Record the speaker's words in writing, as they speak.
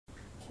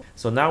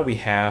So now we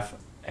have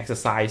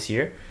exercise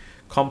here.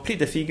 Complete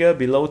the figure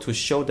below to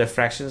show the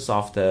fractions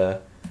of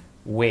the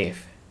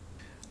wave.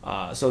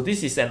 So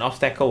this is an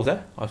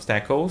obstacle,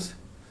 obstacles.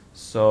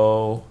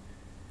 So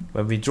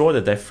when we draw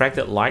the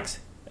diffracted light,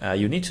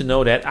 you need to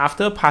know that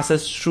after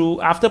passes through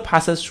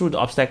the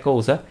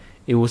obstacles,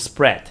 it will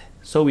spread.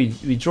 So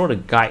we draw the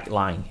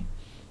guideline.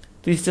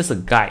 This is just a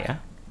guide.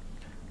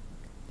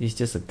 This is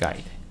just a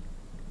guide.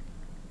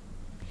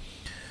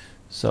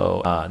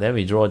 So then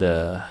we draw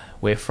the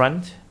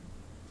wavefront.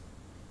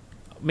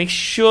 Make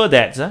sure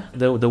that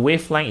the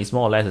wavelength is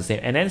more or less the same.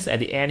 And then at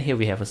the end here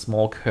we have a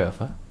small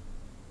curve.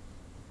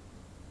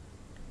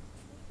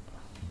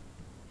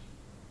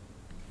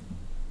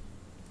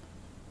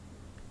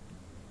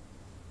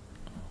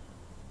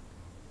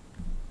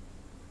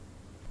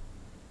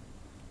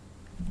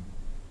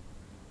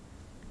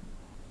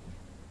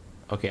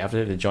 Okay,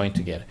 after they join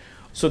together.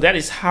 So that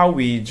is how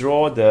we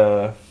draw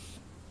the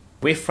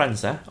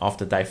wavefronts of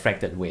the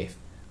diffracted wave.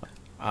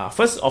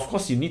 First, of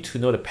course, you need to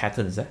know the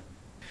patterns.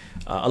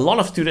 A lot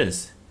of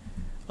students,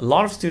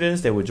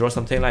 they will draw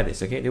something like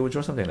this. Okay, they will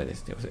draw something like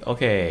this. They will say,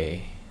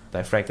 okay,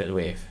 diffracted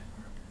wave,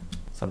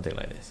 something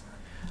like this.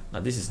 Now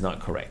this is not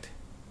correct.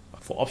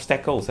 For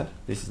obstacles,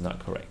 this is not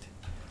correct.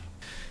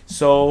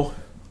 So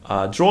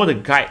draw the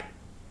guide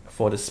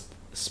for the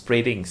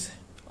spreadings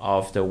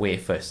of the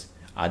wave first.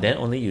 Then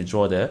only you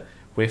draw the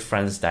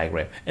wavefronts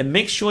diagram, and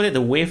make sure that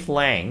the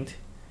wavelength,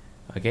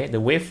 okay, the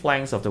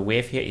wavelengths of the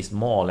wave here is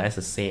more or less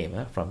the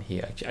same from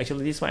here.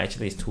 Actually, this one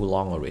is too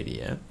long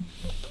already.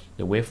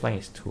 The wavelength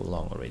is too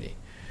long already.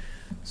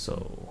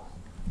 So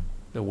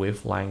the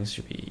wavelength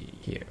should be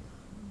here.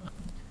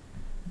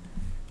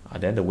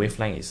 Then the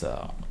wavelength is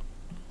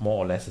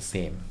more or less the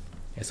same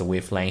as the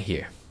wavelength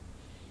here.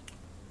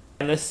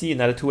 And let's see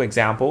another two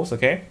examples.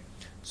 Okay,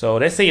 so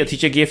let's say your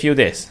teacher gave you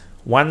this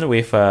one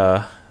with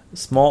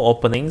small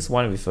openings,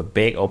 one with a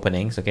big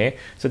openings. Okay,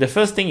 so the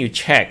first thing you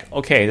check,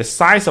 okay, the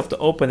size of the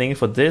opening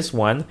for this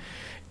one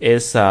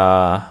is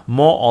more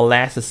or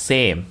less the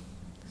same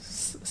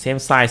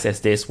size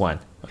as this one.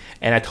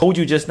 And I told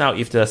you just now,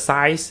 if their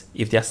size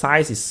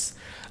is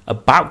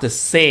about the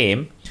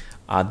same,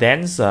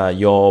 then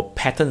your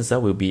patterns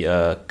will be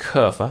a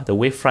curve. The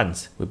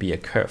wavefronts will be a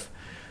curve.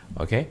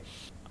 Okay,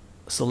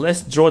 so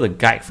let's draw the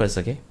guide first.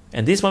 Okay,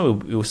 and this one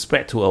will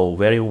spread to a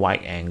very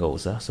wide angle.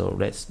 So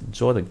let's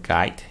draw the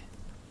guide.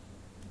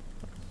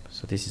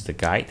 So this is the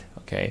guide.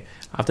 Okay,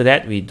 after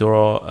that we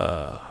draw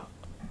a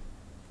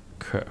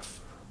curve.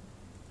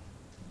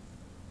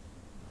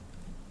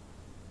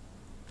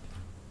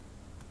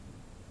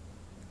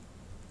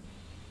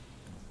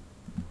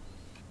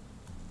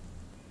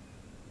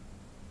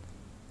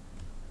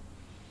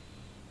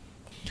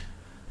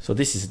 So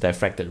this is a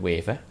diffracted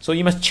wave. So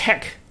you must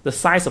check the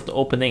size of the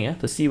opening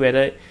to see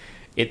whether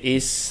it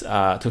is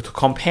to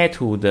compare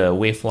to the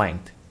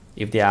wavelength.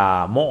 If they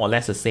are more or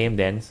less the same,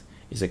 then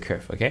it's a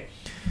curve. Okay,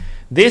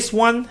 this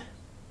one,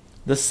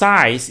 the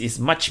size is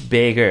much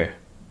bigger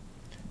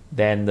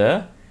than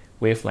the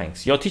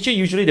wavelengths. Your teacher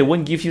usually they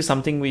won't give you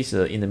something with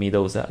in the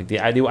middle.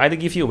 They will either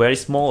give you a very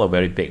small or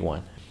very big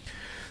one.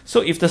 So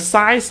if the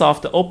size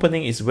of the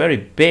opening is very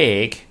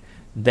big,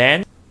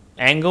 then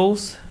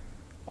angles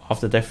of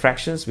the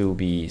diffractions will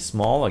be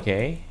small.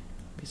 Okay,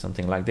 be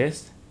something like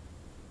this.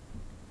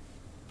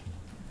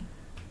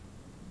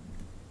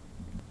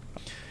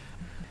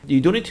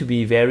 You don't need to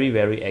be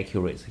very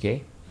accurate.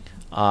 Okay,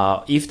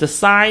 if the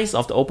size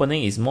of the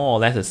opening is more or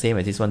less the same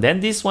as this one,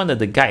 then this one,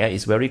 the guide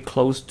is very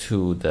close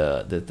to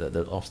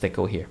the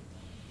obstacle here.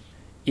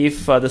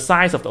 If the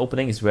size of the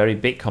opening is very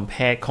big,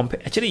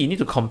 actually you need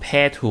to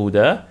compare to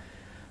the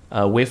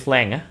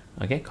wavelength.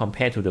 Okay,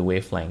 compare to the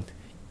wavelength.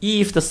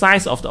 If the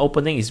size of the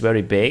opening is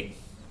very big,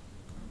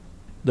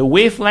 the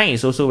wavelength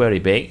is also very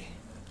big.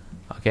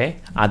 Okay,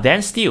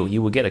 then still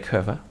you will get a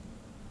curve.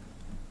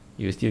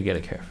 You will still get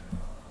a curve.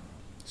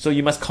 So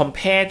you must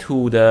compare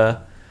to the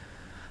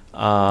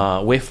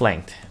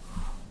wavelength.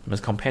 You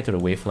must compare to the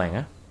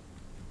wavelength.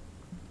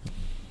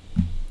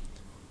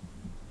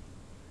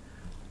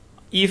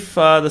 If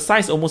the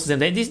size is almost the same,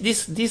 then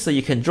this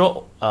you can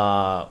draw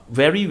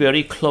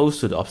very close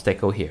to the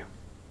obstacle here.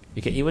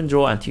 You can even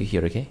draw until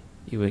here. Okay,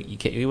 you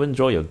can even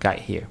draw your guide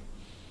here.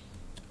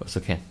 Also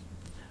can.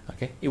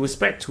 Okay, it will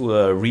spread to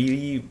a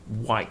really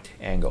wide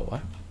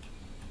angle.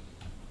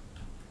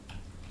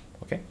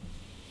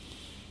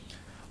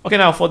 Okay,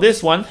 now for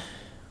this one,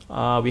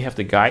 we have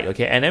the guide.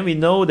 Okay, and then we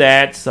know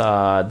that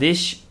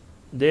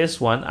this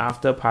one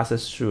after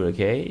passes through,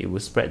 okay, it will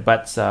spread,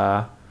 but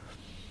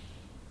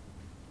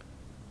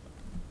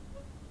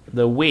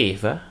the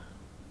wave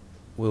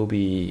will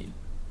be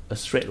a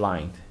straight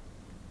line.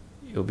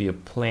 It will be a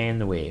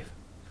plane wave,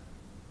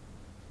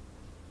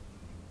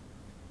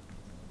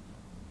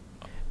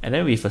 and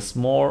then with a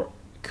small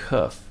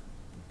curve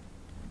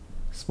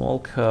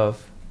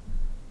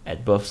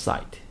at both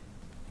sides.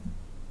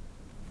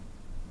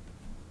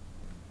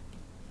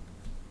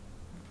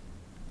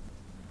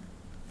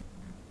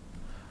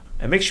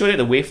 And make sure that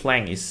the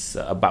wavelength is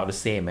about the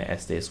same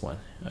as this one.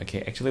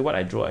 Okay, actually what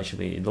I draw,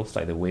 it looks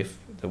like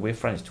the the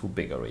wavefront is too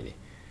big already.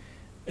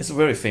 It's a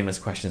very famous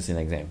question in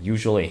exam.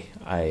 Usually,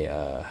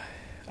 I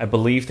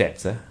believe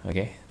that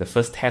okay, the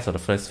first test or the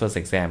first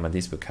exam, and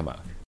this will come out.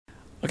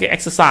 Okay,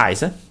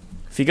 exercise.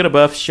 Figure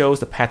above shows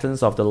the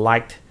patterns of the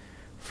light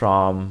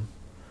form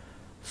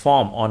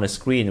on a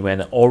screen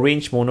when an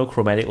orange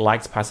monochromatic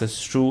light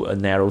passes through a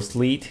narrow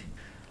slit.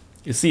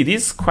 You see,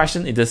 this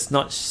question, it does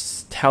not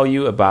tell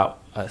you about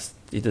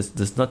it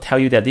does not tell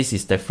you that this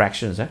is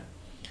diffractions.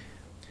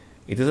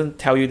 It doesn't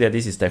tell you that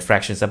this is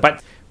diffractions,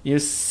 but you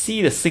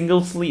see the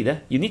single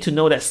slit. You need to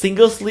know that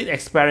single slit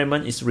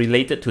experiment is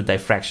related to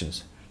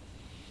diffractions.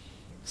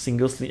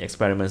 Single slit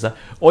experiments,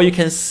 or you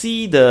can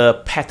see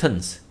the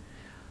patterns.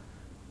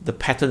 The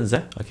patterns,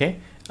 okay.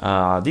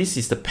 This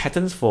is the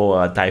patterns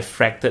for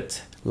diffracted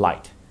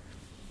light.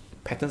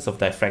 Patterns of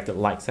diffracted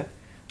lights.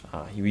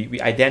 We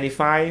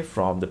identify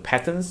from the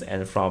patterns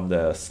and from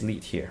the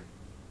slit here.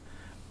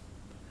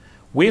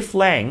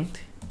 Wavelength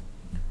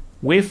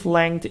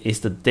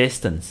is the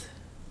distance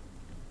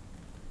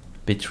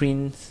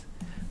between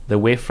the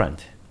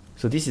wavefront.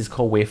 So this is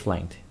called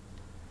wavelength.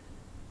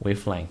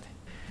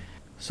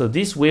 So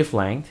this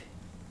wavelength,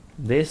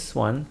 this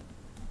one,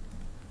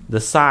 the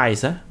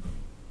size,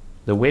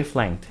 the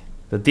wavelength,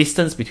 the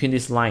distance between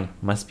this line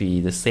must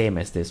be the same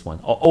as this one,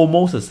 or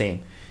almost the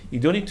same. You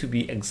don't need to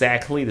be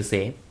exactly the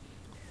same.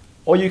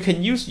 Or you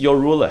can use your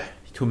ruler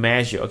to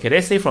measure. Okay,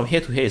 let's say from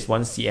here to here is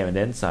 1 cm,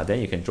 and then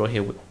you can draw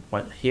here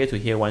here to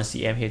here 1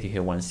 cm, here to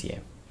here 1 cm.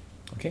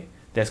 Okay,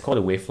 that's called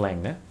the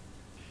wavelength.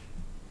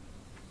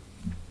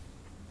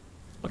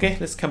 Okay,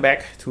 let's come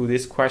back to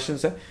these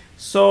questions.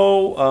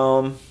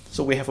 So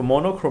we have a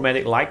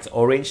monochromatic light,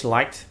 orange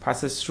light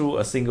passes through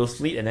a single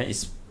slit and then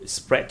it's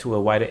spread to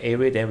a wider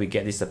area. Then we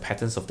get these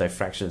patterns of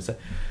diffractions.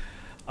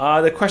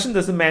 The question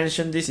doesn't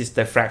mention this is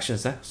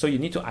diffractions, so you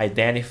need to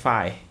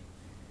identify.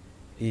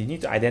 You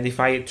need to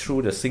identify it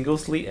through the single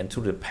slit and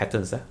through the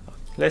patterns.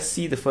 Let's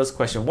see the first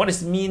question. What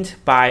is meant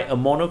by a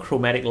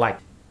monochromatic light?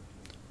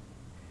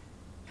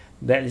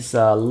 That is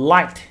a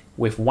light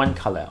with one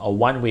color or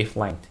one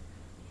wavelength.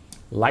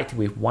 Light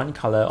with one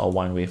color or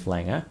one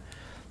wavelength.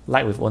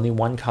 Light with only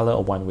one color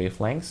or one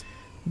wavelength.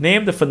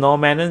 Name the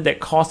phenomenon that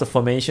caused the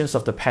formations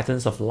of the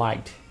patterns of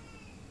light.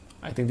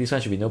 I think this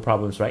one should be no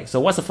problems, right? So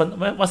what's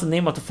the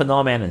name of the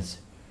phenomenons?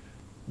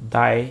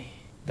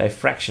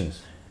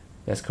 Diffractions.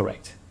 That's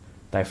correct.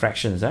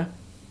 Diffractions.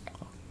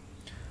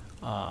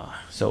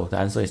 So the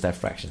answer is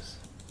diffractions.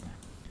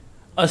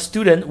 A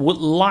student would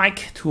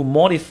like to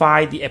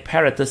modify the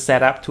apparatus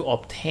setup to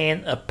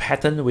obtain a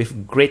pattern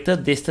with greater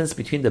distance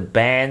between the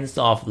bands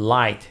of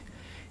light.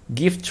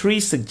 Give 3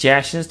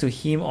 suggestions to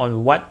him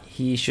on what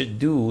he should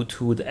do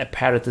to the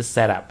apparatus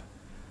setup.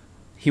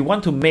 He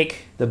wants to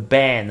make the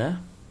band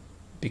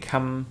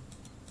become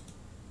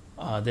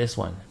this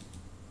one.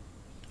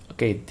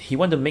 Okay, he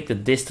wants to make the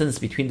distance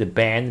between the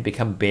band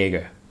become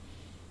bigger.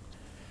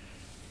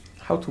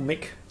 How to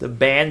make the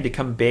band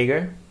become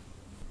bigger?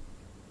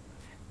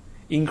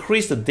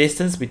 Increase the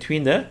distance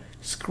between the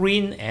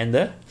screen and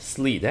the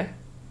slit.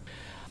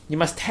 You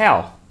must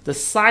tell the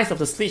size of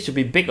the slit should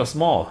be big or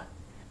small,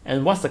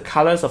 and what's the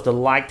colors of the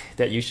light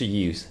that you should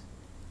use.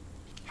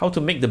 How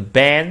to make the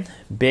band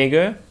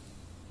bigger?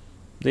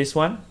 This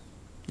one.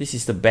 This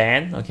is the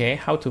band. Okay.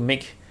 How to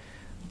make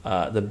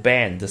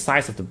the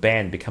size of the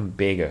band become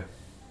bigger?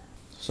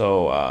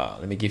 So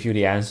let me give you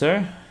the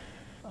answer.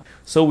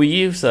 So we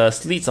use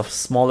slits of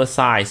smaller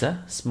size,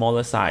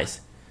 smaller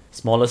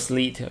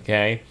slit.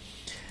 Okay.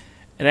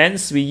 And then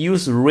we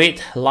use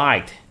red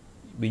light.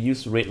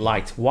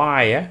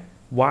 Why?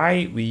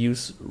 Why we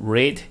use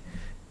red?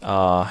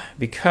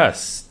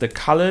 Because the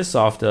colors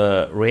of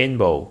the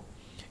rainbow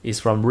is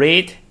from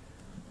red.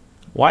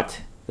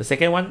 What? The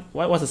second one?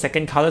 What was the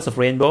second colors of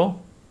rainbow?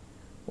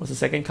 What's the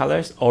second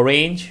colors?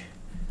 Orange.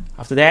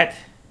 After that,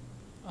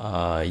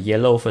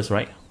 yellow first,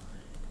 right?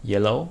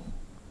 Yellow,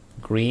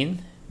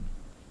 green,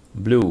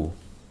 blue,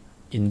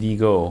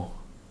 indigo,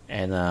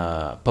 and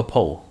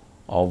purple.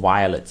 Or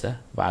violets,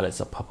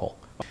 violets or purple.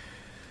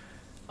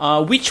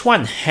 Which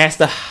one has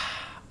the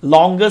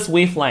longest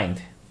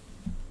wavelength?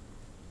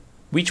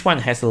 Which one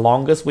has the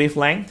longest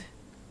wavelength?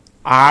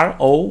 R,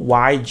 O,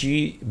 Y,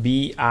 G,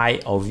 B, I,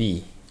 or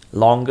V?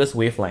 Longest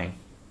wavelength.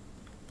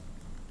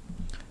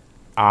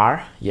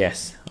 R,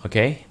 yes.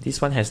 Okay, this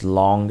one has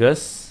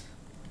longest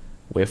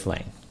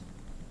wavelength.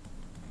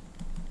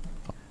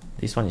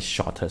 This one is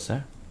shortest.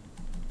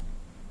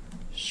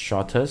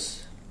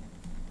 Shortest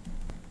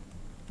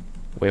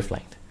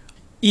wavelength.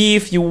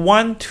 If you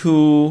want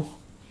to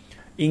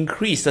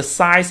increase the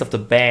size of the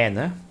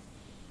band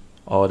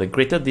or the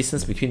greater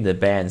distance between the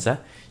bands,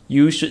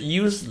 you should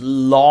use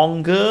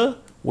longer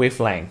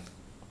wavelength.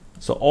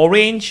 So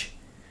orange,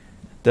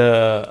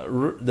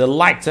 the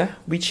light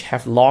which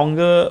have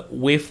longer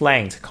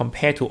wavelength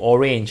compared to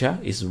orange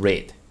is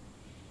red.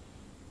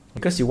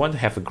 Because you want to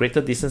have a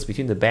greater distance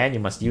between the band, you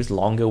must use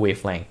longer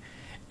wavelength.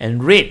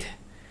 And red,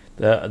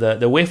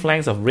 the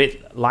wavelength of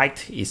red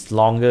light is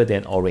longer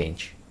than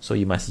orange, so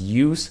you must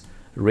use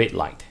red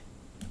light.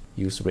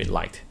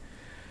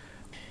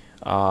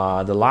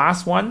 The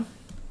last one,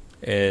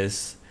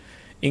 is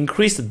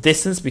increase the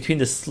distance between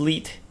the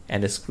slit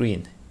and the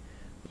screen.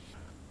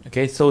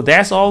 Okay, so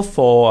that's all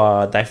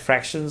for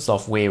diffractions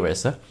of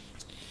waves.